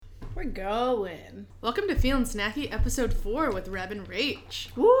We're going. Welcome to Feelin' Snacky, episode 4 with Reb and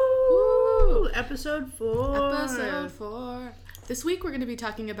Rach. Woo! Episode 4. Episode 4. This week we're going to be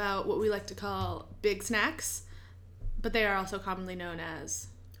talking about what we like to call big snacks, but they are also commonly known as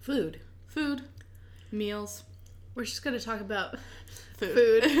Food. Meals. We're just going to talk about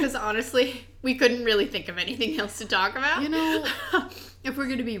Food. because honestly, we couldn't really think of anything else to talk about. You know, if we're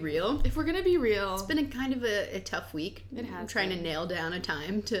going to be real. if we're going to be real, It's been a kind of a tough week. It has I'm trying been. to nail down a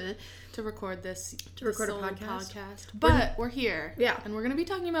time to record this record a solo podcast. But we're here. Yeah. And we're going to be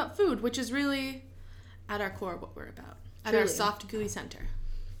talking about food, which is really at our core what we're about. At our Truly. soft, gooey center.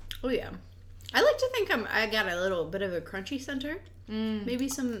 Oh yeah. I like to think I got a little bit of a crunchy center. Mm. Maybe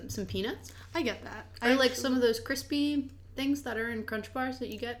some peanuts. I get that. I like some of those crispy things that are in Crunch Bars that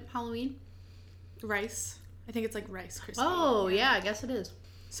you get Halloween. rice. I think it's like Rice Krispies. Oh, yeah, I guess it is.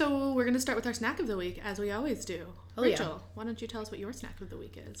 So we're going to start with our snack of the week, as we always do. Oh, Rachel, yeah. why don't you tell us what your snack of the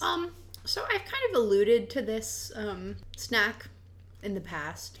week is? So I've kind of alluded to this snack in the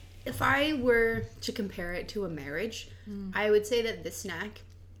past. If I were to compare it to a marriage, I would say that this snack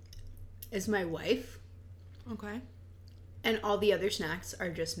is my wife, Okay. and all the other snacks are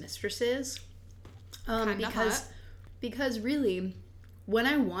just mistresses. Kinda hot. Because really, when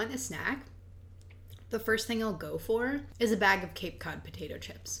I want a snack, the first thing I'll go for is a bag of Cape Cod potato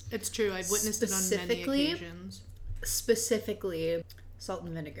chips. It's true. I've witnessed it on many Specifically- occasions. Specifically, salt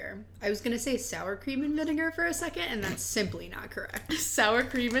and vinegar. I was going to say sour cream and vinegar for a second, and that's simply not correct. Sour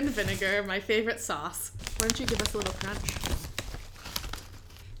cream and vinegar, my favorite sauce. Why don't you give us a little crunch?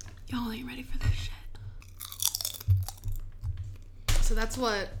 Y'all ain't ready for this shit. So that's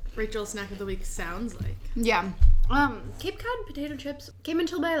what Rachel's snack of the week sounds like. Yeah. Cape Cod potato chips came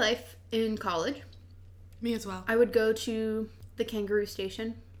into my life in college. Me as well. I would go to the Kangaroo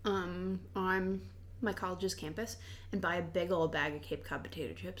Station on my college's campus and buy a big old bag of Cape Cod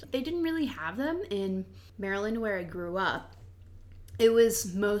potato chips. They didn't really have them in Maryland where I grew up. It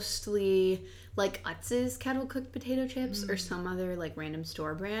was mostly like Utz's kettle cooked potato chips or some other like random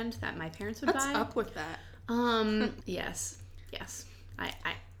store brand that my parents would What's buy. up with that? Yes.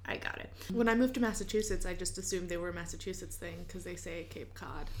 I got it. When I moved to Massachusetts, I just assumed they were a Massachusetts thing because they say Cape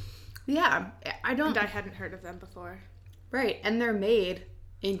Cod. Yeah, I don't. And I hadn't heard of them before. Right, and they're made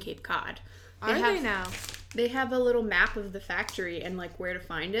in Cape Cod. Are they now? They have a little map of the factory and like where to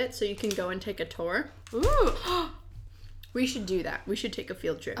find it, so you can go and take a tour. Ooh! We should do that. We should take a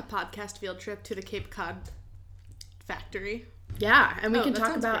field trip. A podcast field trip to the Cape Cod factory. Yeah, and we Oh, can that talk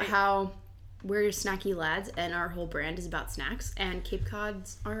sounds about great. how we're snacky lads and our whole brand is about snacks, and Cape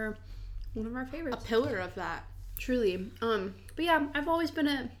Cods are one of our A favorites. pillar of that. Truly. But yeah, I've always been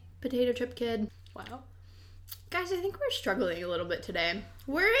a potato chip kid. Wow. Guys, I think we're struggling a little bit today.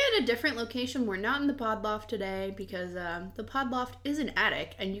 We're at a different location. We're not in the pod loft today because the pod loft is an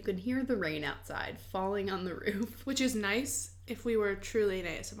attic and you can hear the rain outside falling on the roof. Which is nice if we were truly an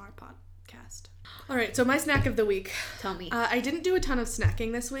ASMR podcast. All right, so my snack of the week. Tell me. I didn't do a ton of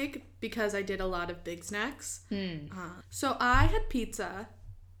snacking this week because I did a lot of big snacks. So I had pizza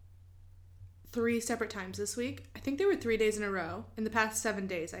 3 separate times this week. I think they were 3 days in a row. In the past 7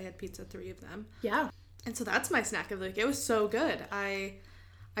 days, I had pizza 3 of them. Yeah. And so that's my snack of the week. It was so good. I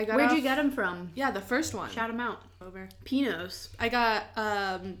got Where'd off- you get them from? Yeah, the first one. Shout them out. Over. Pinos. I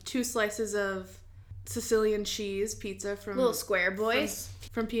got 2 slices of Sicilian cheese pizza from Little square boys.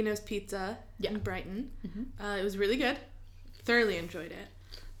 from Pino's Pizza in Brighton. It was really good. Thoroughly enjoyed it.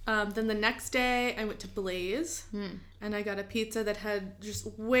 Then the next day, I went to Blaze, and I got a pizza that had just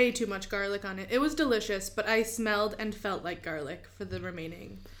way too much garlic on it. It was delicious, but I smelled and felt like garlic for the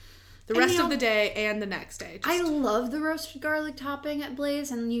rest of the day and the next day. I love the roasted garlic topping at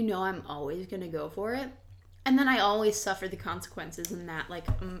Blaze, and you know I'm always going to go for it. And then I always suffer the consequences in that, like,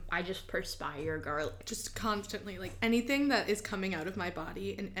 I just perspire garlic. Just constantly, like, anything that is coming out of my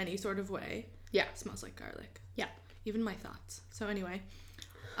body in any sort of way Yeah. smells like garlic. Yeah. Even my thoughts. So anyway.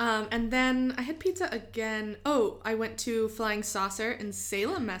 And then I had pizza again. Oh, I went to Flying Saucer in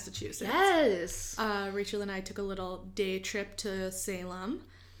Salem, Massachusetts. Yes. Rachel and I took a little day trip to Salem.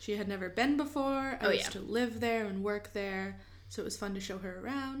 She had never been before. I Oh, used yeah. to live there and work there. So it was fun to show her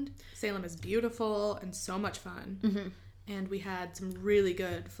around. Salem is beautiful and so much fun. And we had some really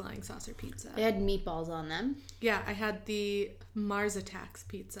good Flying Saucer pizza. They had meatballs on them. Yeah, I had the Mars Attacks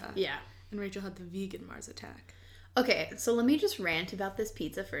pizza. Yeah. And Rachel had the vegan Mars Attack. Okay, so let me just rant about this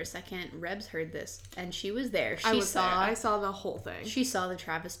pizza for a second. Rebs heard this, and she was there. I saw the whole thing. She saw the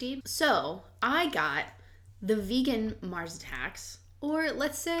travesty. So I got the vegan Mars Attacks, or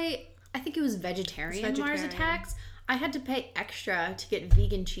let's say, I think it was vegetarian Mars vegetarian. Attacks. I had to pay extra to get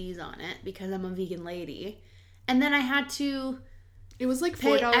vegan cheese on it because I'm a vegan lady. And then I had to It was like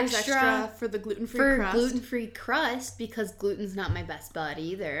pay $4 extra for the gluten-free crust. For gluten-free crust, because gluten's not my best bud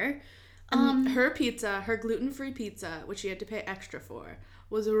either. Her pizza, her gluten-free pizza, which she had to pay extra for,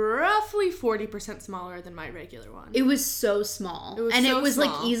 was roughly 40% smaller than my regular one. It was so small. It was small.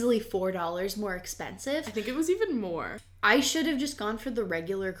 like easily $4 more expensive. I think it was even more. I should have just gone for the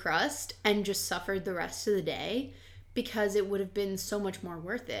regular crust and just suffered the rest of the day, because it would have been so much more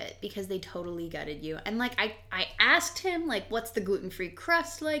worth it, because they totally gutted you. And like I asked him like, what's the gluten-free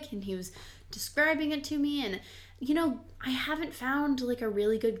crust like, and he was describing it to me, and you know, I haven't found like a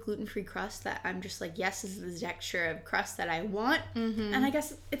really good gluten-free crust that I'm just like, yes, this is the texture of crust that I want. Mm-hmm. And I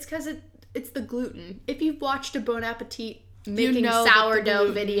guess it's because it's the gluten. If you've watched a Bon Appetit making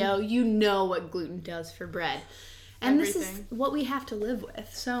sourdough video, you know what gluten does for bread. And Everything. This is what we have to live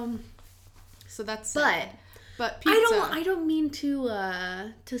with. So that's sad. But pizza. I don't mean to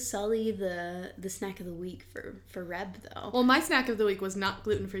sully the snack of the week for Reb though. Well, my snack of the week was not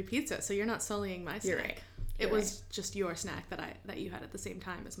gluten-free pizza, so you're not sullying my snack. You're right. It was just your snack that you had at the same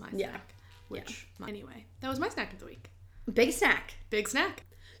time as my snack. Anyway, that was my snack of the week. Big snack. Big snack.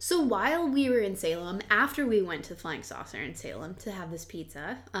 So while we were in Salem, after we went to Flying Saucer in Salem to have this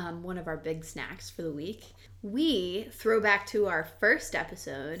pizza, one of our big snacks for the week, we throw back to our first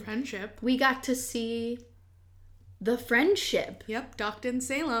episode. Friendship. We got to see the Friendship. Yep, docked in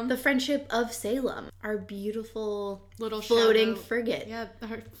Salem. The Friendship of Salem. Our beautiful little floating frigate. Yeah,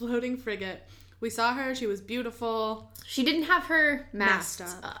 our floating frigate. We saw her. She was beautiful. She didn't have her mast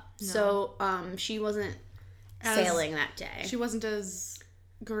up. No. So she wasn't sailing that day. She wasn't as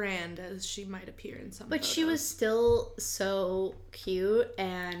grand as she might appear in some But photos. She was still so cute,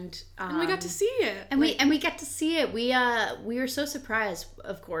 and we got to see it. And we got to see it. We were so surprised,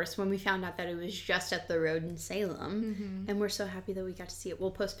 of course, when we found out that it was just up the road in Salem. Mm-hmm. And we're so happy that we got to see it.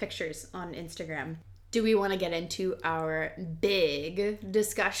 We'll post pictures on Instagram. Do we want to get into our big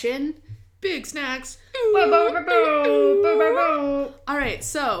discussion? Big snacks. All right,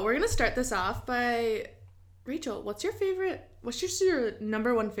 so we're gonna start this off by Rachel. What's your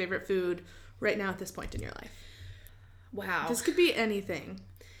number one favorite food right now at this point in your life? Wow, this could be anything: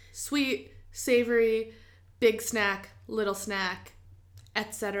 sweet, savory, big snack, little snack,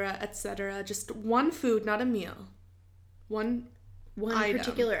 etc., etc. Just one food, not a meal. One item.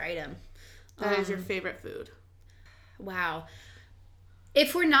 Particular item. That is your favorite food. Wow.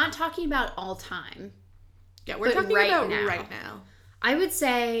 If we're not talking about all time. Yeah, we're talking about right now. I would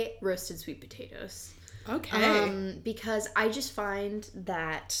say roasted sweet potatoes. Okay. Because I just find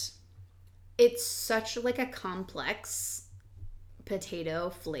that it's such like a complex potato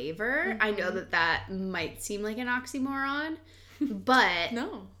flavor. Mm-hmm. I know that might seem like an oxymoron, but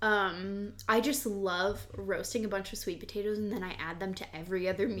no. I just love roasting a bunch of sweet potatoes, and then I add them to every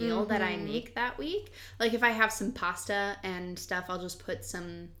other meal that I make that week. Like if I have some pasta and stuff, I'll just put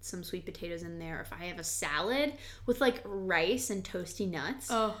some sweet potatoes in there. If I have a salad with like rice and toasty nuts,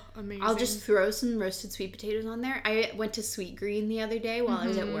 oh, amazing! I'll just throw some roasted sweet potatoes on there. I went to Sweet Green the other day while I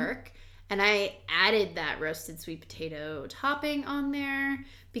was at work, and I added that roasted sweet potato topping on there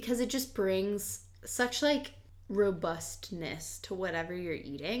because it just brings such like robustness to whatever you're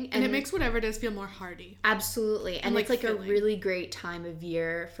eating, and it makes whatever it is feel more hearty. Absolutely. And it's like filling. A really great time of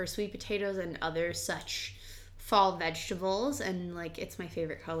year for sweet potatoes and other such fall vegetables, and like it's my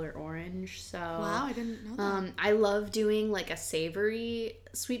favorite color, orange. So wow, I didn't know that. I love doing like a savory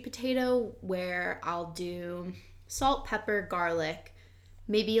sweet potato where I'll do salt, pepper, garlic,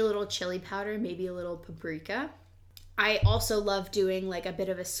 maybe a little chili powder, maybe a little paprika. I also love doing like a bit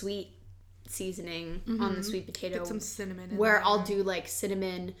of a sweet seasoning on the sweet potato. Get some cinnamon in where there. I'll do like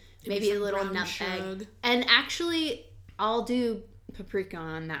cinnamon, maybe a little nutmeg. And actually, I'll do paprika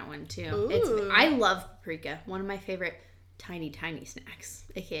on that one too. I love paprika. One of my favorite tiny snacks,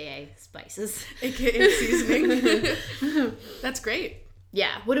 aka spices. AKA seasoning. That's great.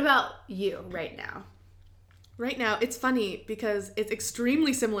 Yeah. What about you right now? Right now, it's funny because it's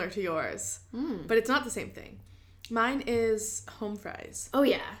extremely similar to yours, but it's not the same thing. Mine is home fries. Oh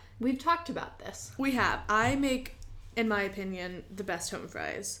yeah. We've talked about this. We have. I make, in my opinion, the best home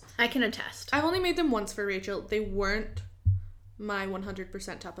fries. I can attest. I've only made them once for Rachel. They weren't my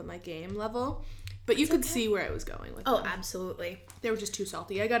 100% top of my game level, but you could see where I was going with them. Oh, absolutely. They were just too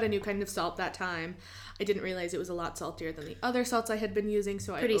salty. I got a new kind of salt that time. I didn't realize it was a lot saltier than the other salts I had been using,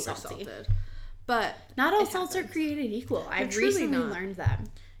 so I over-salted. But not all salts are created equal. I've recently learned that.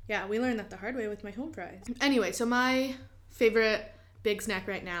 Yeah, we learned that the hard way with my home fries. Anyway, so my favorite big snack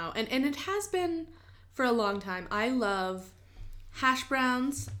right now, and it has been for a long time. I love hash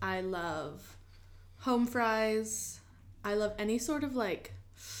browns. I love home fries. I love any sort of like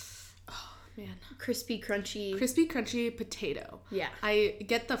man. Crispy, crunchy potato. Yeah.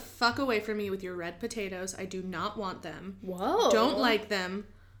 Get the fuck away from me with your red potatoes. I do not want them. Whoa. Don't like them.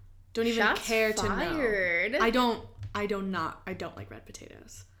 Don't even Shots care fired. to know. I don't like red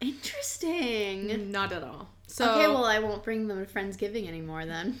potatoes. Interesting. Not at all. So, okay, well, I won't bring them to Friendsgiving anymore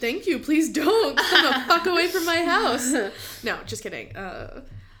then. Thank you. Please don't. Get the fuck away from my house. No, just kidding.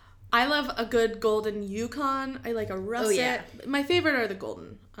 I love a good golden Yukon. I like a russet. Oh, yeah. My favorite are the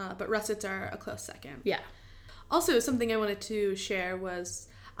golden, but russets are a close second. Yeah. Also, something I wanted to share was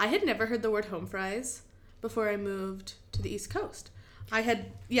I had never heard the word home fries before I moved to the East Coast.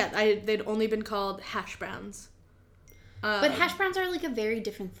 They'd only been called hash browns. But hash browns are like a very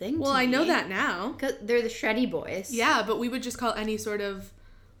different thing Well, to me. I know that now. 'Cause they're the shreddy boys. Yeah, but we would just call any sort of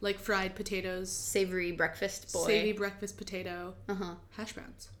like fried potatoes. Savory breakfast boy. Savory breakfast potato. Hash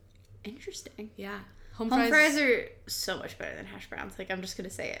browns. Interesting. Yeah. Home fries are so much better than hash browns. Like, I'm just going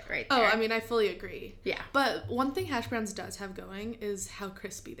to say it right there. Oh, I mean, I fully agree. Yeah. But one thing hash browns does have going is how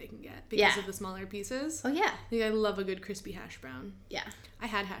crispy they can get because of the smaller pieces. Oh, yeah. I love a good crispy hash brown. Yeah. I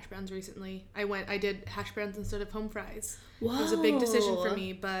had hash browns recently. I did hash browns instead of home fries. Whoa. It was a big decision for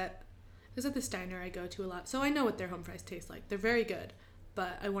me, but it was at this diner I go to a lot. So I know what their home fries taste like. They're very good,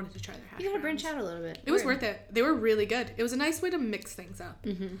 but I wanted to try their hash browns. You gotta branch out a little bit. It was worth it. They were really good. It was a nice way to mix things up.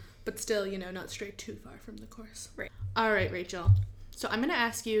 Mm-hmm. But still, not stray too far from the course. Right. All right, Rachel. So I'm going to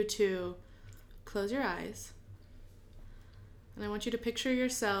ask you to close your eyes. And I want you to picture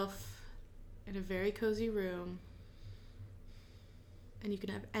yourself in a very cozy room. And you can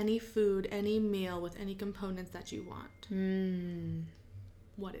have any food, any meal with any components that you want.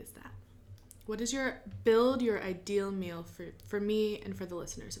 What is that? What is your ideal meal for me and for the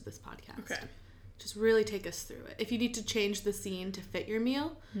listeners of this podcast? Okay. Just really take us through it. If you need to change the scene to fit your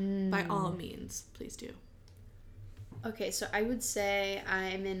meal, by all means, please do. Okay, so I would say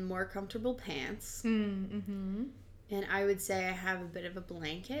I'm in more comfortable pants. Mm-hmm. And I would say I have a bit of a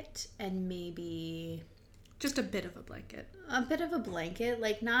blanket and maybe... Just a bit of a blanket. A bit of a blanket.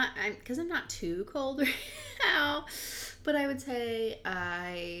 Like, because I'm not too cold right now. But I would say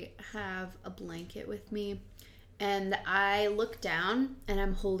I have a blanket with me. And I look down and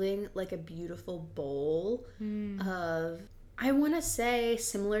I'm holding like a beautiful bowl of, I want to say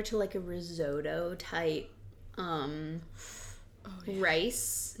similar to like a risotto type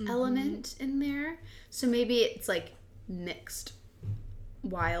rice element in there. So maybe it's like mixed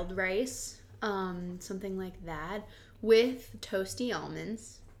wild rice, something like that, with toasty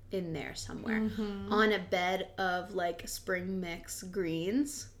almonds in there somewhere on a bed of like spring mix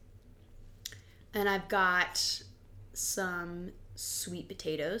greens. And I've got some sweet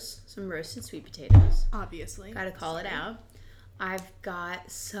potatoes, some roasted sweet potatoes. Obviously. Gotta call it out. I've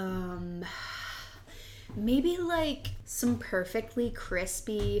got some, maybe like some perfectly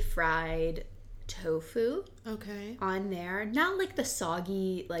crispy fried tofu. Okay. On there. Not like the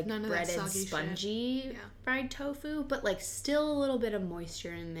soggy, like breaded, soggy spongy fried tofu, but like still a little bit of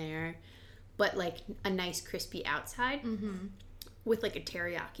moisture in there, but like a nice crispy outside. With like a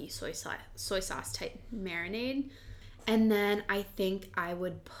teriyaki soy sauce type marinade. And then I think I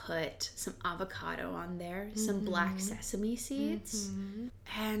would put some avocado on there, some black sesame seeds,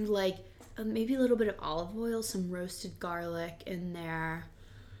 and like maybe a little bit of olive oil, some roasted garlic in there.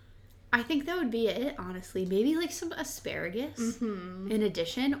 I think that would be it, honestly. Maybe like some asparagus in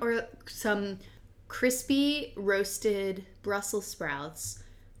addition, or some crispy roasted Brussels sprouts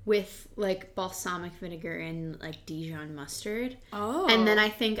with like balsamic vinegar and like Dijon mustard. Oh. And then I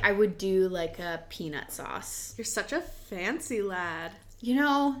think I would do like a peanut sauce. You're such a fancy lad.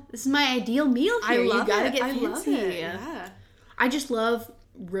 This is my ideal meal here. You gotta get fancy. Love it. Yeah. I just love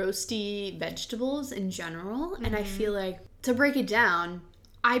roasty vegetables in general, and I feel like, to break it down,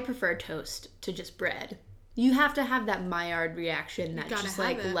 I prefer toast to just bread. You have to have that Maillard reaction that just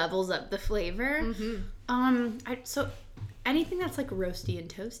like levels up the flavor. So anything that's like roasty and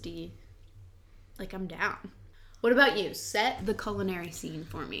toasty, like, I'm down. What about you? Set the culinary scene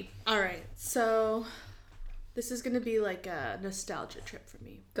for me. All right. So this is going to be like a nostalgia trip for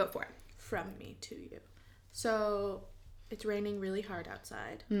me. Go for it. From me to you. So it's raining really hard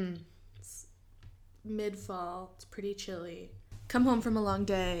outside. It's mid-fall. It's pretty chilly. Come home from a long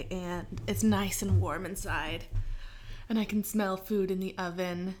day and it's nice and warm inside. And I can smell food in the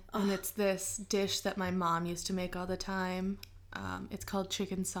oven. And it's this dish that my mom used to make all the time. It's called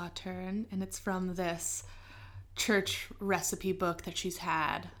chicken sauterne. And it's from this church recipe book that she's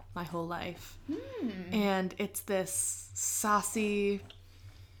had my whole life. And it's this saucy,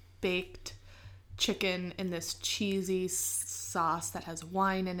 baked chicken in this cheesy sauce that has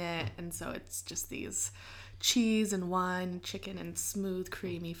wine in it. And so it's just these cheese and wine, chicken and smooth,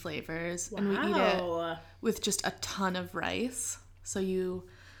 creamy flavors. Wow. And we eat it with just a ton of rice. So you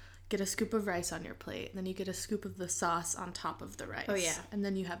get a scoop of rice on your plate, and then you get a scoop of the sauce on top of the rice. Oh, yeah. And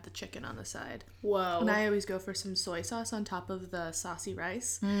then you have the chicken on the side. Whoa. And I always go for some soy sauce on top of the saucy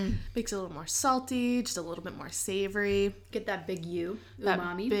rice. Makes it a little more salty, just a little bit more savory. Get that big U,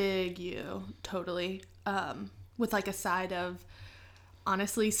 umami. That big U, totally. With like a side of,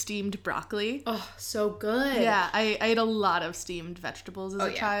 honestly, steamed broccoli. Oh, so good. Yeah, I ate a lot of steamed vegetables as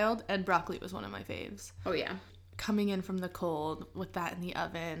a child, and broccoli was one of my faves. Oh, yeah. Coming in from the cold with that in the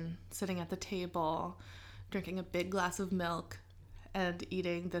oven, sitting at the table, drinking a big glass of milk, and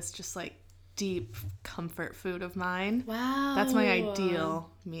eating this just like deep comfort food of mine. Wow. That's my ideal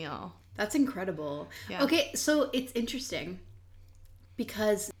meal. That's incredible. Yeah. Okay, so it's interesting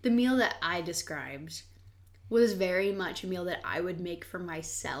because the meal that I described was very much a meal that I would make for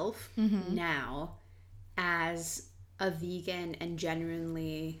myself now as a vegan and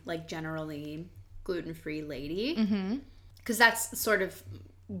generally gluten-free lady, because that's sort of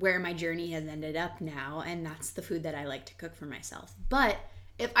where my journey has ended up now, and that's the food that I like to cook for myself. But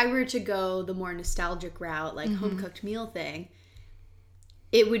if I were to go the more nostalgic route, like home-cooked meal thing,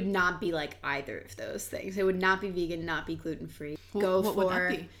 it would not be like either of those things. It would not be vegan, not be gluten-free. What would that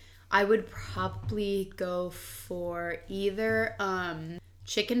be? I would probably go for either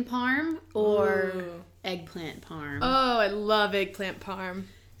chicken parm or eggplant parm. Oh, I love eggplant parm.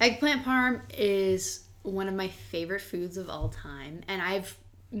 Eggplant parm is one of my favorite foods of all time, and I've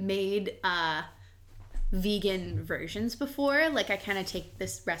made vegan versions before. Like, I kind of take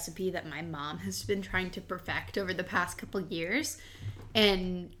this recipe that my mom has been trying to perfect over the past couple years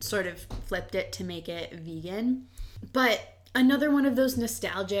and sort of flipped it to make it vegan. But another one of those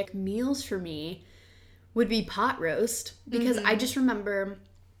nostalgic meals for me would be pot roast, because I just remember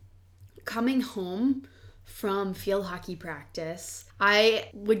coming home from field hockey practice. I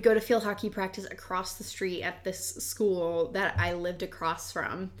would go to field hockey practice across the street at this school that I lived across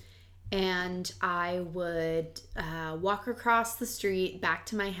from, and I would walk across the street back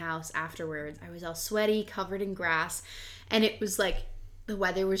to my house afterwards. I was all sweaty, covered in grass, and it was like the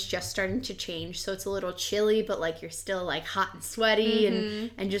weather was just starting to change, so it's a little chilly, but like you're still like hot and sweaty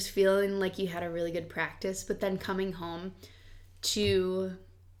and just feeling like you had a really good practice. But then coming home to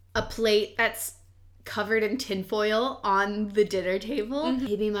a plate that's covered in tinfoil on the dinner table.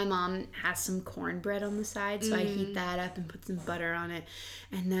 Maybe my mom has some cornbread on the side, so I heat that up and put some butter on it,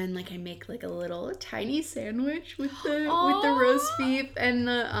 and then like I make like a little tiny sandwich with the roast beef and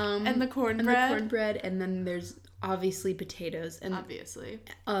the cornbread, and then there's obviously potatoes and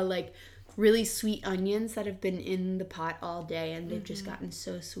like really sweet onions that have been in the pot all day, and they've just gotten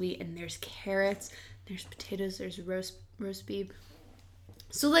so sweet, and there's carrots, there's potatoes, there's roast beef.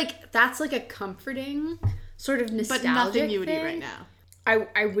 So, like, that's, like, a comforting sort of nostalgic But nothing you would thing. eat right now.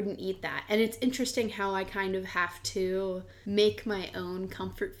 I wouldn't eat that. And it's interesting how I kind of have to make my own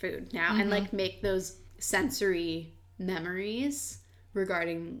comfort food now and, like, make those sensory memories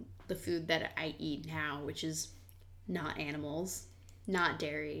regarding the food that I eat now, which is not animals, not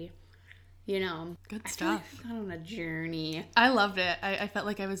dairy. You know, good stuff. I feel like I've gone on a journey. I loved it. I felt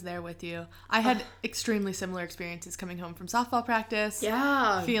like I was there with you. I had extremely similar experiences coming home from softball practice.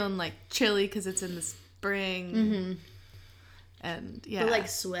 Yeah. Feeling like chilly because it's in the spring. And yeah. But like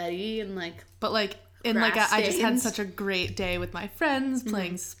sweaty and like. But like in like I just had such a great day with my friends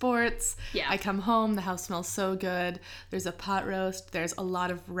playing sports. Yeah. I come home, the house smells so good. There's a pot roast. There's a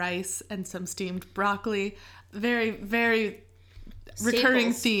lot of rice and some steamed broccoli. Very, very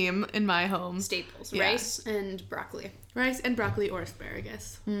recurring theme in my home. Staples. Yeah. Rice and broccoli. Rice and broccoli or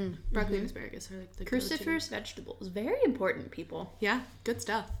asparagus. Broccoli and asparagus are like the cruciferous vegetables. Very important, people. Yeah, good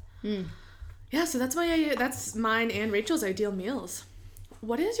stuff. Yeah, so that's that's mine and Rachel's ideal meals.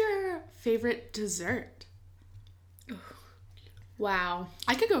 What is your favorite dessert? Wow.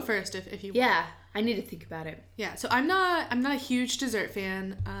 I could go first if you want. Yeah, I need to think about it. Yeah, so I'm not a huge dessert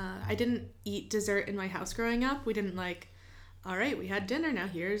fan. I didn't eat dessert in my house growing up. We didn't like, all right, we had dinner, now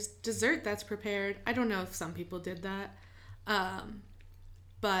here's dessert that's prepared. I don't know if some people did that.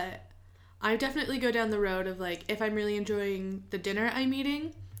 But I definitely go down the road of like, if I'm really enjoying the dinner I'm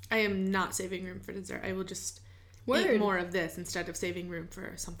eating, I am not saving room for dessert. I will just eat more of this instead of saving room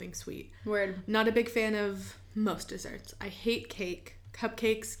for something sweet. Word. Not a big fan of most desserts. I hate cake.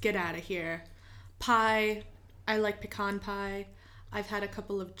 Cupcakes, get out of here. Pie, I like pecan pie. I've had a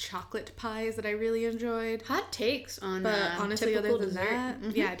couple of chocolate pies that I really enjoyed. Hot takes on but honestly, typical other than dessert.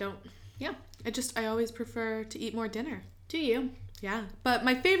 that, yeah, I don't. Yeah. I always prefer to eat more dinner. Do you? Yeah. But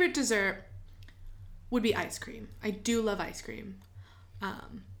my favorite dessert would be ice cream. I do love ice cream.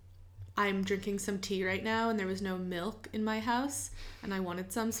 I'm drinking some tea right now and there was no milk in my house and I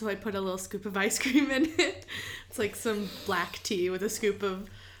wanted some, so I put a little scoop of ice cream in it. It's like some black tea with a scoop of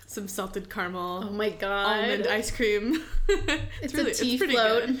some salted caramel. Oh my god. Almond ice cream. It's a tea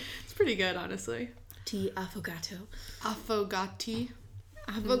float. Good. It's pretty good, honestly. Tea affogato. Affogati.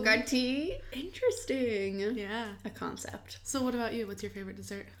 Affogati. Interesting. Yeah. A concept. So what about you? What's your favorite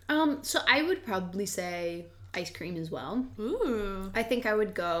dessert? So I would probably say ice cream as well. Ooh. I think I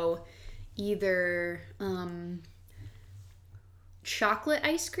would go either chocolate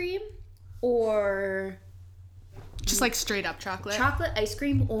ice cream or just like straight up chocolate. Chocolate ice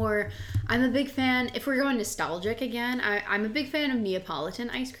cream, or I'm a big fan, if we're going nostalgic again, I'm a big fan of Neapolitan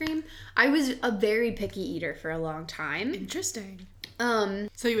ice cream. I was a very picky eater for a long time. Interesting.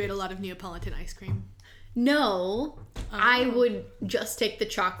 So you ate a lot of Neapolitan ice cream? No, I would just take the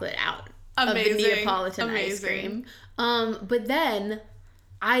chocolate out of the Neapolitan ice cream. But then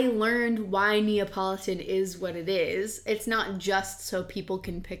I learned why Neapolitan is what it is. It's not just so people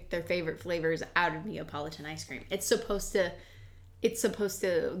can pick their favorite flavors out of Neapolitan ice cream. It's supposed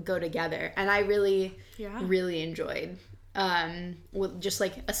to go together, and I really enjoyed with just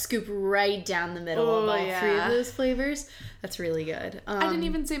like a scoop right down the middle of all three of those flavors. That's really good. I didn't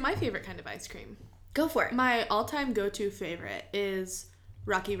even say my favorite kind of ice cream. Go for it. My all-time go-to favorite is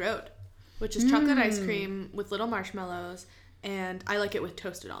Rocky Road, which is chocolate ice cream with little marshmallows, and I like it with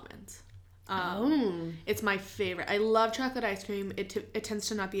toasted almonds. It's my favorite. I love chocolate ice cream. It tends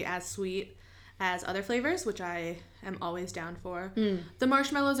to not be as sweet as other flavors, which I am always down for. The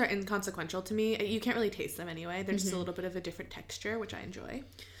marshmallows are inconsequential to me. You can't really taste them anyway. They're just a little bit of a different texture, which I enjoy.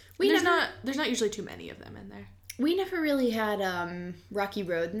 There's not usually too many of them in there. We never really had Rocky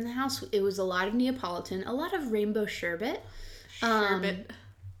Road in the house. It was a lot of Neapolitan, a lot of rainbow sherbet. Sherbet.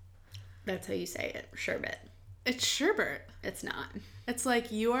 That's how you say it. Sherbet. It's sherbet. It's not. It's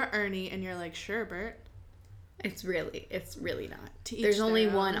like you are Ernie and you're like sherbet. It's really not. There's only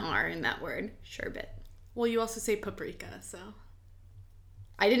one R in that word. Sherbet. Well, you also say paprika, so.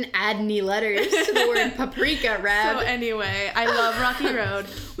 I didn't add any letters to the word paprika, Rab. So anyway, I love Rocky Road.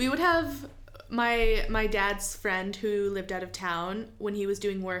 We would have my dad's friend who lived out of town. When he was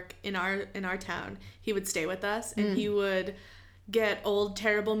doing work in our town, he would stay with us, and he would get old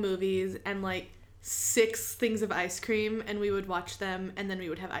terrible movies and like 6 things of ice cream, and we would watch them, and then we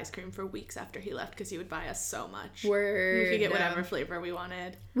would have ice cream for weeks after he left because he would buy us so much. Word. We could get whatever flavor we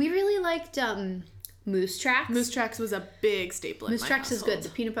wanted. We really liked Moose Tracks. Moose Tracks was a big staple in my household. Moose Tracks is good. The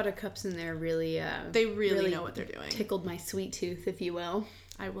peanut butter cups in there really they really know what they're doing. Tickled my sweet tooth, if you will.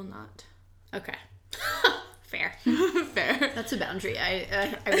 I will not. Okay. Fair. Fair. That's a boundary.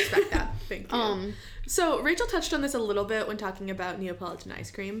 I respect that. Thank you. So Rachel touched on this a little bit when talking about Neapolitan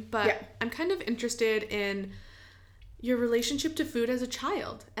ice cream, but I'm kind of interested in your relationship to food as a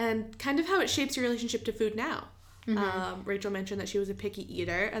child and kind of how it shapes your relationship to food now. Rachel mentioned that she was a picky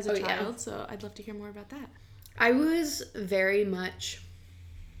eater as a child, so I'd love to hear more about that. I was very much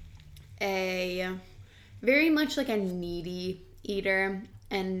like a needy eater,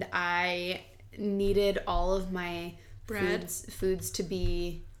 and I needed all of my foods to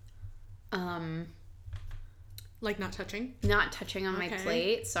be like not touching on my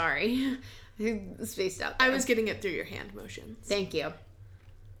plate. Sorry. I spaced out there. I was getting it through your hand motions. Thank you.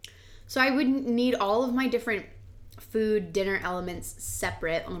 So I would need all of my different food dinner elements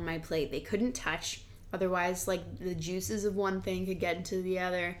separate on my plate. They couldn't touch, otherwise like the juices of one thing could get into the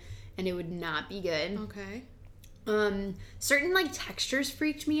other and it would not be good. Okay. Certain like textures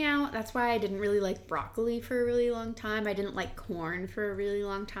freaked me out. That's why I didn't really like broccoli for a really long time. I didn't like corn for a really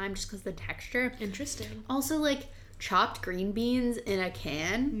long time just because the texture. Interesting. Also, like chopped green beans in a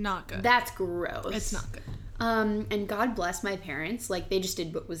can. Not good. That's gross. It's not good. And God bless my parents. Like they just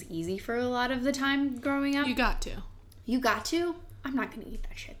did what was easy for a lot of the time growing up. You got to. You got to? I'm not gonna eat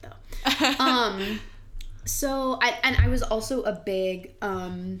that shit though. So I was also a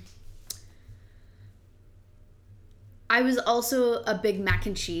big mac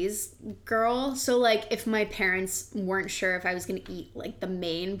and cheese girl. So, like, if my parents weren't sure if I was going to eat, like, the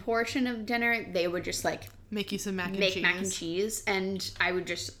main portion of dinner, they would just, like... Make you some mac and cheese. And I would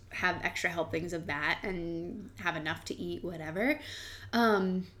just have extra helpings of that and have enough to eat, whatever.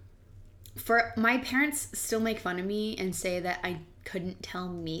 For my parents still make fun of me and say that I couldn't tell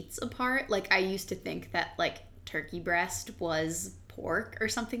meats apart. Like, I used to think that, like, turkey breast was pork or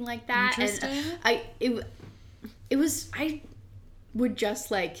something like that. Interesting. And I would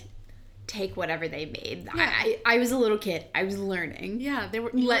just like take whatever they made. Yeah. I was a little kid. I was learning. Yeah,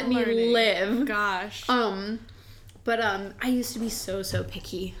 let me live. Gosh. But I used to be so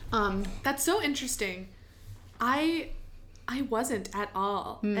picky. That's so interesting. I I wasn't at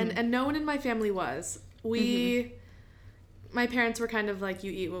all. And no one in my family was. My parents were kind of like,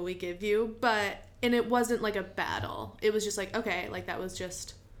 you eat what we give you, and it wasn't like a battle. It was just like, okay, like that was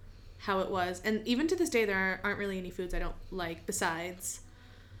just how it was. And even to this day, there aren't really any foods I don't like besides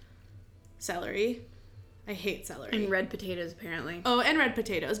celery. I hate celery. And red potatoes, apparently. Oh, and red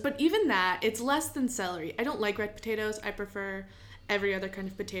potatoes. But even that, it's less than celery. I don't like red potatoes. I prefer every other kind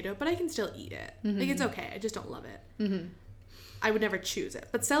of potato, but I can still eat it. Like, it's okay. I just don't love it. I would never choose it.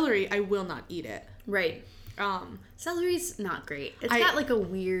 But celery, I will not eat it. Right. Celery's not great. It's got like a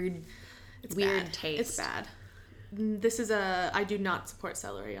weird taste. It's bad. I do not support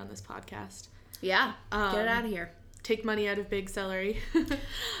celery on this podcast. Yeah. Get it out of here. Take money out of big celery.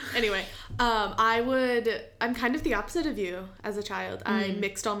 Anyway, I'm kind of the opposite of you as a child. I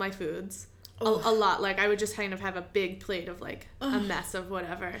mixed all my foods a lot. Like, I would just kind of have a big plate of like a mess of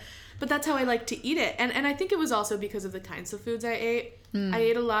whatever. But that's how I like to eat it. And I think it was also because of the kinds of foods I ate. I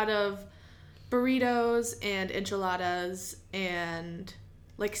ate a lot of burritos and enchiladas and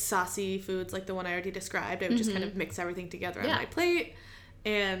like saucy foods like the one I already described. I would just kind of mix everything together on my plate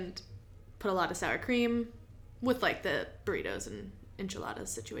and put a lot of sour cream with like the burritos and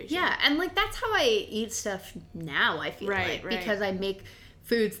enchiladas situation. Yeah, and like that's how I eat stuff now, I feel like. Because I make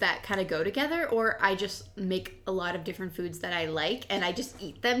foods that kind of go together, or I just make a lot of different foods that I like and I just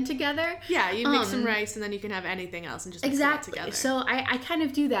eat them together. Yeah, you make some rice and then you can have anything else and just mix it all together. So I kind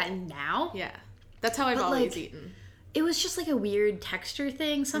of do that now. Yeah. That's how I've always eaten. It was just like a weird texture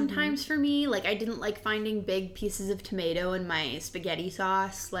thing sometimes for me. Like, I didn't like finding big pieces of tomato in my spaghetti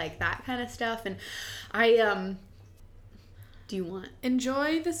sauce, like that kind of stuff. And do you want?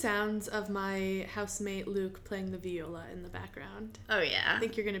 Enjoy the sounds of my housemate Luke playing the viola in the background. Oh, yeah. I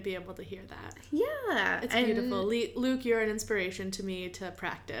think you're going to be able to hear that. Yeah. It's beautiful. Luke, you're an inspiration to me to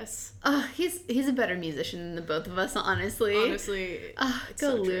practice. He's a better musician than the both of us, honestly.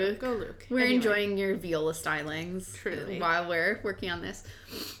 Go Luke. Go Luke. We're enjoying your viola stylings while we're working on this.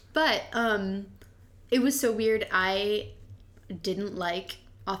 But it was so weird. I didn't like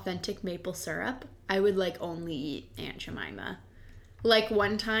authentic maple syrup. I would like only eat Aunt Jemima. Like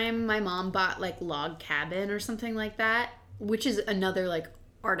one time my mom bought like Log Cabin or something like that, which is another like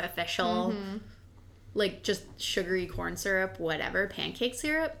artificial like just sugary corn syrup, whatever, pancake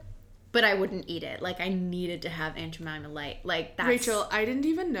syrup, but I wouldn't eat it. Like I needed to have Aunt Jemima Light. Like that's... Rachel, I didn't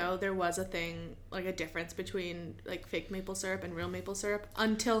even know there was a thing, like a difference between like fake maple syrup and real maple syrup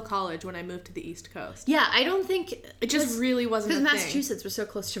until college when I moved to the East Coast. Yeah, I don't think... It just really wasn't a thing. Because Massachusetts was so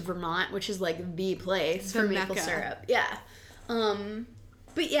close to Vermont, which is like the place for maple syrup. Yeah.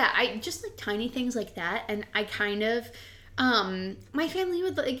 But yeah, I just like tiny things like that, and I kind of... my family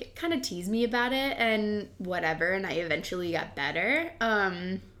would like kind of tease me about it and whatever, and I eventually got better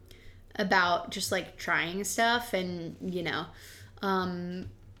about just like trying stuff and, you know,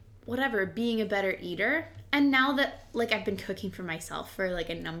 whatever, being a better eater. And now that like I've been cooking for myself for like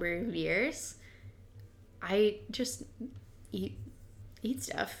a number of years, I just eat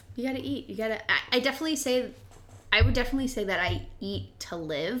stuff. You gotta eat. You gotta... I would definitely say that I eat to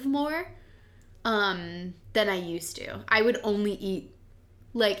live more than I used to. I would only eat,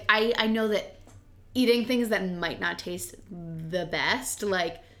 like, I know that eating things that might not taste the best,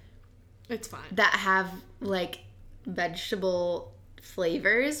 like, it's fine, that have like vegetable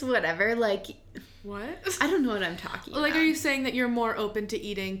flavors, whatever, like, what? I don't know what I'm talking about. Like, are you saying that you're more open to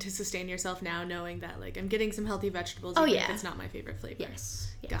eating to sustain yourself now, knowing that like I'm getting some healthy vegetables even if it's not my favorite flavor?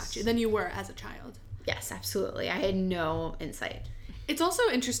 Yes. Gotcha. Than you were as a child. Yes, absolutely. I had no insight. It's also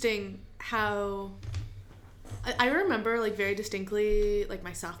interesting how I remember like very distinctly like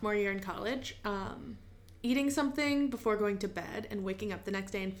my sophomore year in college, eating something before going to bed and waking up the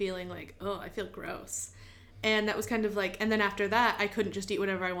next day and feeling like, oh, I feel gross. And that was kind of like, and then after that, I couldn't just eat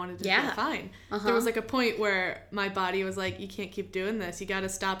whatever I wanted to feel fine. There was like a point where my body was like, you can't keep doing this. You got to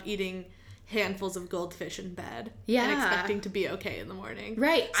stop eating handfuls of goldfish in bed and expecting to be okay in the morning.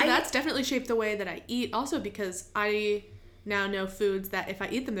 Right. So that's definitely shaped the way that I eat also, because I now know foods that if I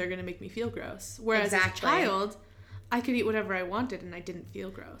eat them, they're going to make me feel gross. Whereas as a child, I could eat whatever I wanted and I didn't feel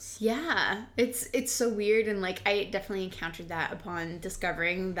gross. Yeah. It's so weird, and like I definitely encountered that upon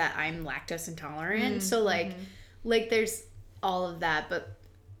discovering that I'm lactose intolerant. So like there's all of that, but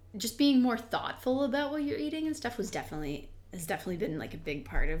just being more thoughtful about what you're eating and stuff has definitely been like a big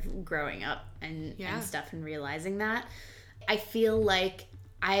part of growing up and stuff, and realizing that. I feel like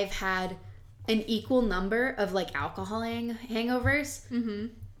I've had an equal number of like alcohol hangovers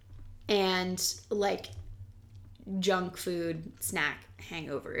and like junk food snack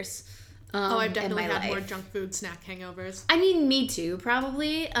hangovers. I've definitely had more junk food snack hangovers. I mean, me too,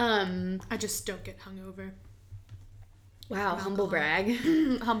 probably. I just don't get hungover. Wow, humble brag.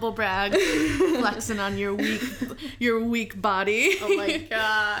 Humble brag. Flexing on your weak body. Oh my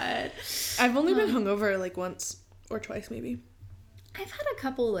god. I've only been hungover like once or twice maybe. I've had a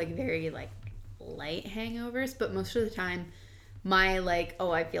couple like very like light hangovers, but most of the time my like,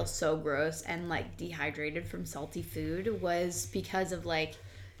 oh, I feel so gross and like dehydrated from salty food was because of like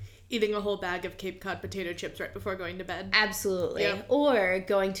eating a whole bag of Cape Cod potato chips right before going to bed. Absolutely. Yep. Or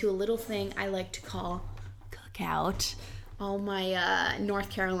going to a little thing I like to call cookout. All my North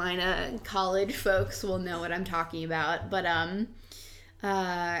Carolina college folks will know what I'm talking about. But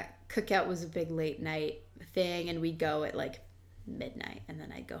cookout was a big late night thing, and we'd go at like midnight, and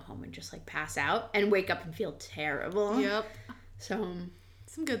then I'd go home and just like pass out and wake up and feel terrible. Yep. So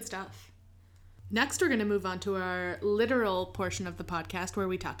some good stuff. Next, we're going to move on to our literal portion of the podcast where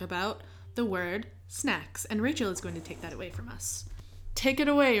we talk about the word snacks. And Rachel is going to take that away from us. Take it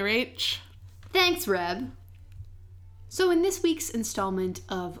away, Rach. Thanks, Reb. So in this week's installment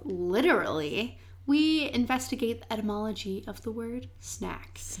of Literally, we investigate the etymology of the word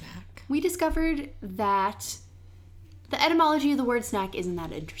snack. Snack. We discovered that the etymology of the word snack isn't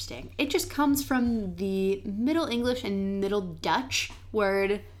that interesting. It just comes from the Middle English and Middle Dutch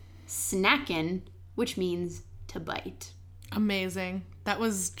word snacken, which means to bite. Amazing. That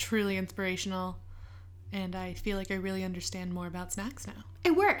was truly inspirational. And I feel like I really understand more about snacks now.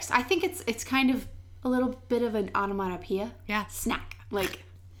 It works. I think it's kind of a little bit of an onomatopoeia. Yeah. Snack. Like,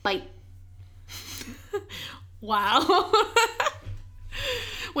 bite. Wow.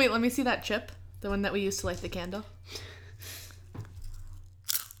 Wait, let me see that chip. The one that we used to light the candle.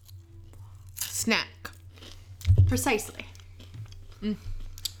 Snack. Precisely.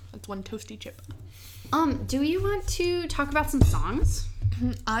 That's one toasty chip. Do you want to talk about some songs?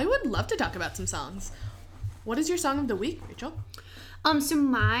 I would love to talk about some songs. What is your song of the week, Rachel? So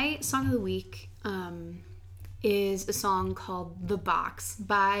my song of the week is a song called The Box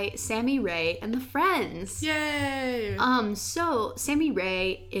by Sammy Rae and the Friends. Yay! So Sammy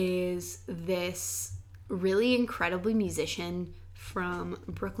Rae is this really incredible musician from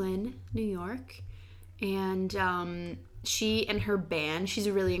Brooklyn, New York. And she and her band, she's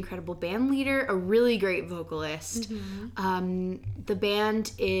a really incredible band leader, a really great vocalist. Mm-hmm. The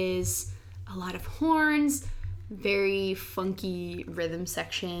band is a lot of horns, very funky rhythm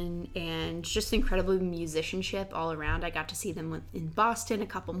section, and just incredible musicianship all around. I got to see them in Boston a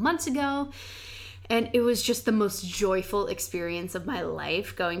couple months ago, and it was just the most joyful experience of my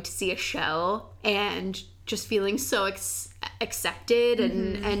life, going to see a show and just feeling so accepted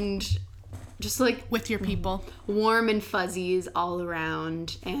and just like with your people, warm and fuzzies all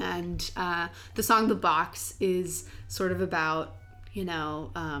around. And the song The Box is sort of about,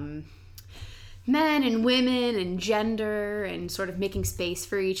 men and women and gender and sort of making space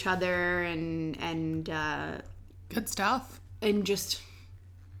for each other and good stuff, and just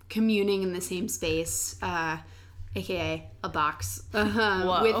communing in the same space, aka a box,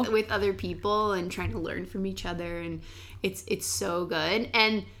 with other people and trying to learn from each other. And it's so good.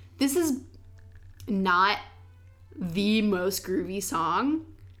 And this is not the most groovy song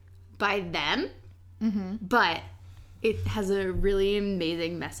by them, but it has a really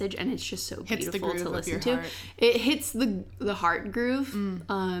amazing message, and it's just so beautiful to listen to. Heart. It hits the heart groove,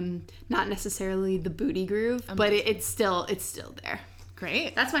 not necessarily the booty groove, but it's still there.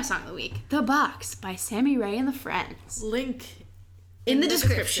 Great. That's my song of the week. The Box by Sammy Rae and the Friends. Link in the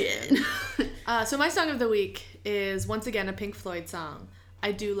description. So my song of the week is once again a Pink Floyd song.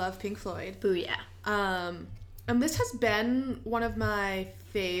 I do love Pink Floyd. Booyah. And this has been one of my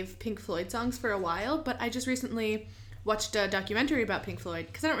fave Pink Floyd songs for a while, but I just recently watched a documentary about Pink Floyd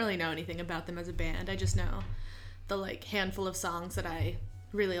because I don't really know anything about them as a band. I just know the handful of songs that I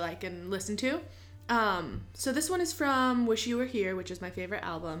really like and listen to. So this one is from Wish You Were Here, which is my favorite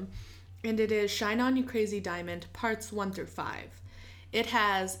album, and it is Shine On You Crazy Diamond, parts 1 through 5. It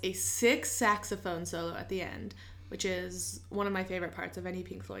has a 6 saxophone solo at the end, which is one of my favorite parts of any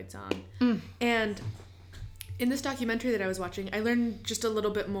Pink Floyd song. And in this documentary that I was watching, I learned just a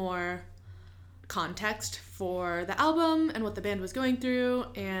little bit more context for the album and what the band was going through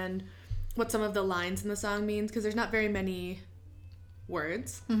and what some of the lines in the song means, because there's not very many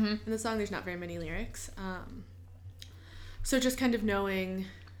words in the song. There's not very many lyrics. So just kind of knowing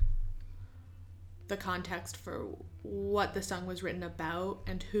the context for what the song was written about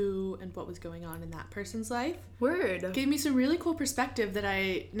and who and what was going on in that person's life. Word. Gave me some really cool perspective that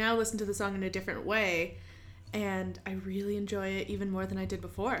I now listen to the song in a different way, and I really enjoy it even more than I did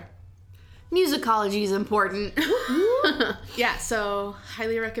before. Musicology is important. Yeah, so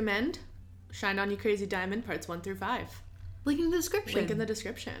highly recommend Shine On You Crazy Diamond, parts 1 through 5. Link in the description. Link in the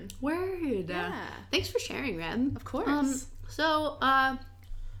description. Word. Yeah. Thanks for sharing, Reb. Of course.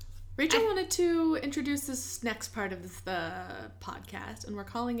 Rachel wanted to introduce this next part of the podcast, and we're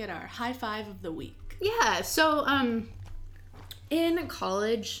calling it our high five of the week. Yeah, so in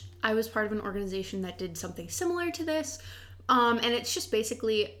college, I was part of an organization that did something similar to this, and it's just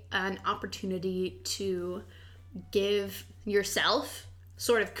basically an opportunity to give yourself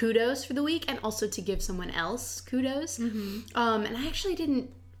sort of kudos for the week and also to give someone else kudos. And I actually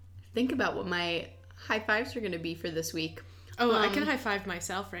didn't think about what my high fives were going to be for this week. Oh, I can high five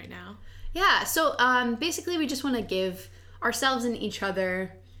myself right now. Yeah, so basically we just want to give ourselves and each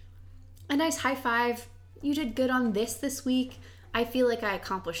other a nice high five. You did good on this week. I feel like I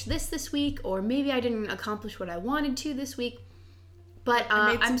accomplished this week, or maybe I didn't accomplish what I wanted to this week. But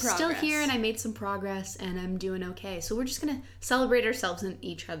I'm still here and I made some progress and I'm doing okay. So we're just going to celebrate ourselves and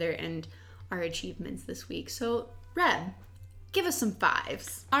each other and our achievements this week. So, Reb, give us some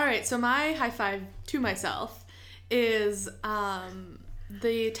fives. All right, so my high five to myself is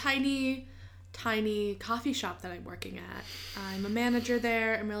the tiny coffee shop that I'm working at. I'm a manager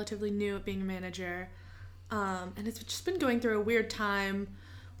there. I'm relatively new at being a manager. And it's just been going through a weird time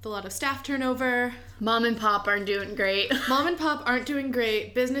with a lot of staff turnover. Mom and Pop aren't doing great. Mom and Pop aren't doing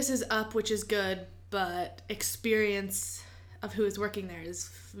great. Business is up, which is good, but experience of who is working there is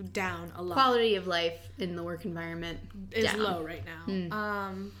down a lot. Quality of life in the work environment is down. Low right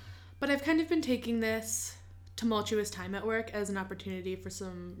now. But I've kind of been taking this tumultuous time at work as an opportunity for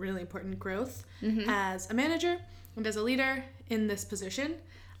some really important growth as a manager and as a leader in this position.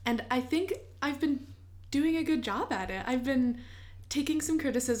 And I think I've been doing a good job at it. I've been taking some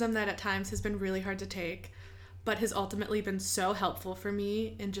criticism that at times has been really hard to take, but has ultimately been so helpful for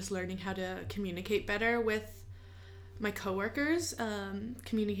me in just learning how to communicate better with my coworkers,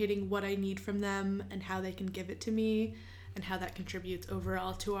 communicating what I need from them and how they can give it to me and how that contributes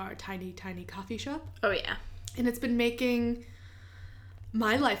overall to our tiny coffee shop. Oh, yeah. And it's been making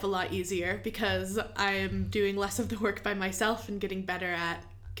my life a lot easier because I'm doing less of the work by myself and getting better at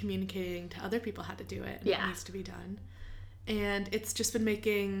communicating to other people how to do it and what needs to be done. And it's just been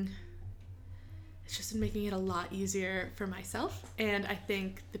making it a lot easier for myself. And I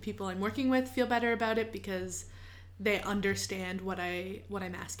think the people I'm working with feel better about it because they understand what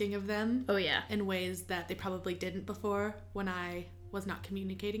I'm asking of them. Oh, yeah. In ways that they probably didn't before when I was not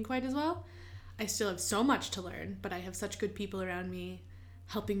communicating quite as well. I still have so much to learn, but I have such good people around me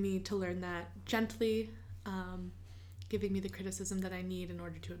helping me to learn that gently, giving me the criticism that I need in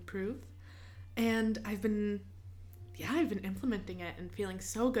order to improve. And I've been implementing it and feeling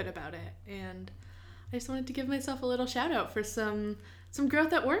so good about it. And I just wanted to give myself a little shout out for some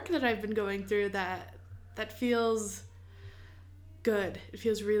growth at work that I've been going through that feels good. It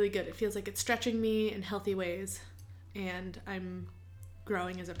feels really good. It feels like it's stretching me in healthy ways. And I'm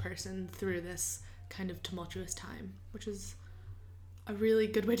growing as a person through this kind of tumultuous time, which is a really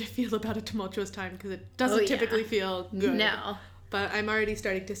good way to feel about a tumultuous time because it doesn't typically feel good. No. But I'm already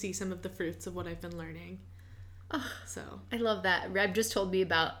starting to see some of the fruits of what I've been learning. Oh, so I love that. Reb just told me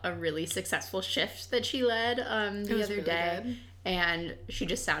about a really successful shift that she led the other day. Good. And she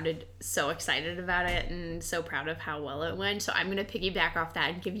just sounded so excited about it and so proud of how well it went. So I'm gonna piggyback off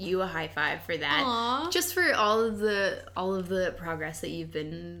that and give you a high five for that. Aww. Just for all of the progress that you've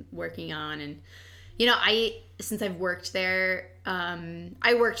been working on. And since I've worked there,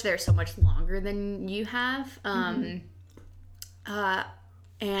 I worked there so much longer than you have. And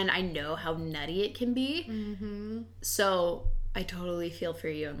I know how nutty it can be. Mm-hmm. So I totally feel for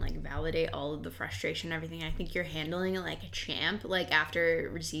you and validate all of the frustration and everything. I think you're handling it like a champ, after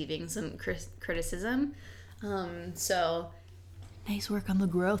receiving some criticism. So nice work on the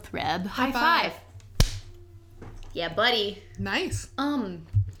growth, Reb. High five. Yeah, buddy. Nice. All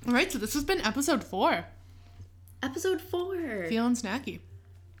right, so this has been episode 4. Episode 4. Feeling snacky.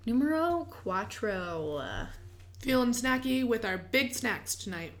 Numero 4. Feeling snacky with our big snacks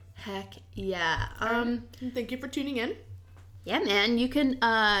tonight. Heck yeah. Thank you for tuning in. Yeah, man. You can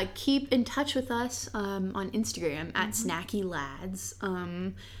keep in touch with us on Instagram at snackylads.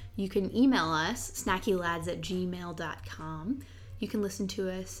 You can email us, snackylads@gmail.com. You can listen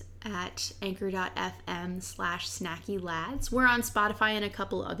to us at anchor.fm/snackylads. We're on Spotify and a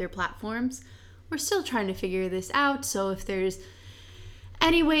couple other platforms. We're still trying to figure this out, so if there's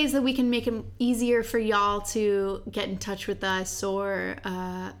any ways that we can make it easier for y'all to get in touch with us or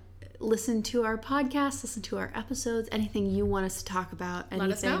listen to our podcast, listen to our episodes, anything you want us to talk about, anything,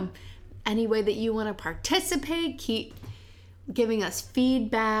 let us know. Any way that you want to participate, giving us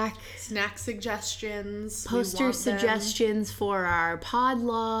feedback, snack suggestions, poster suggestions for our pod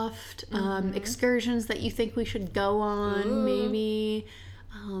loft, excursions that you think we should go on, maybe.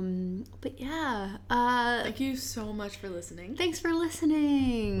 But yeah. Thank you so much for listening. Thanks for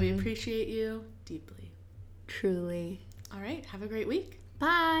listening. We appreciate you deeply. Truly. All right. Have a great week.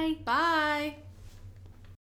 Bye. Bye.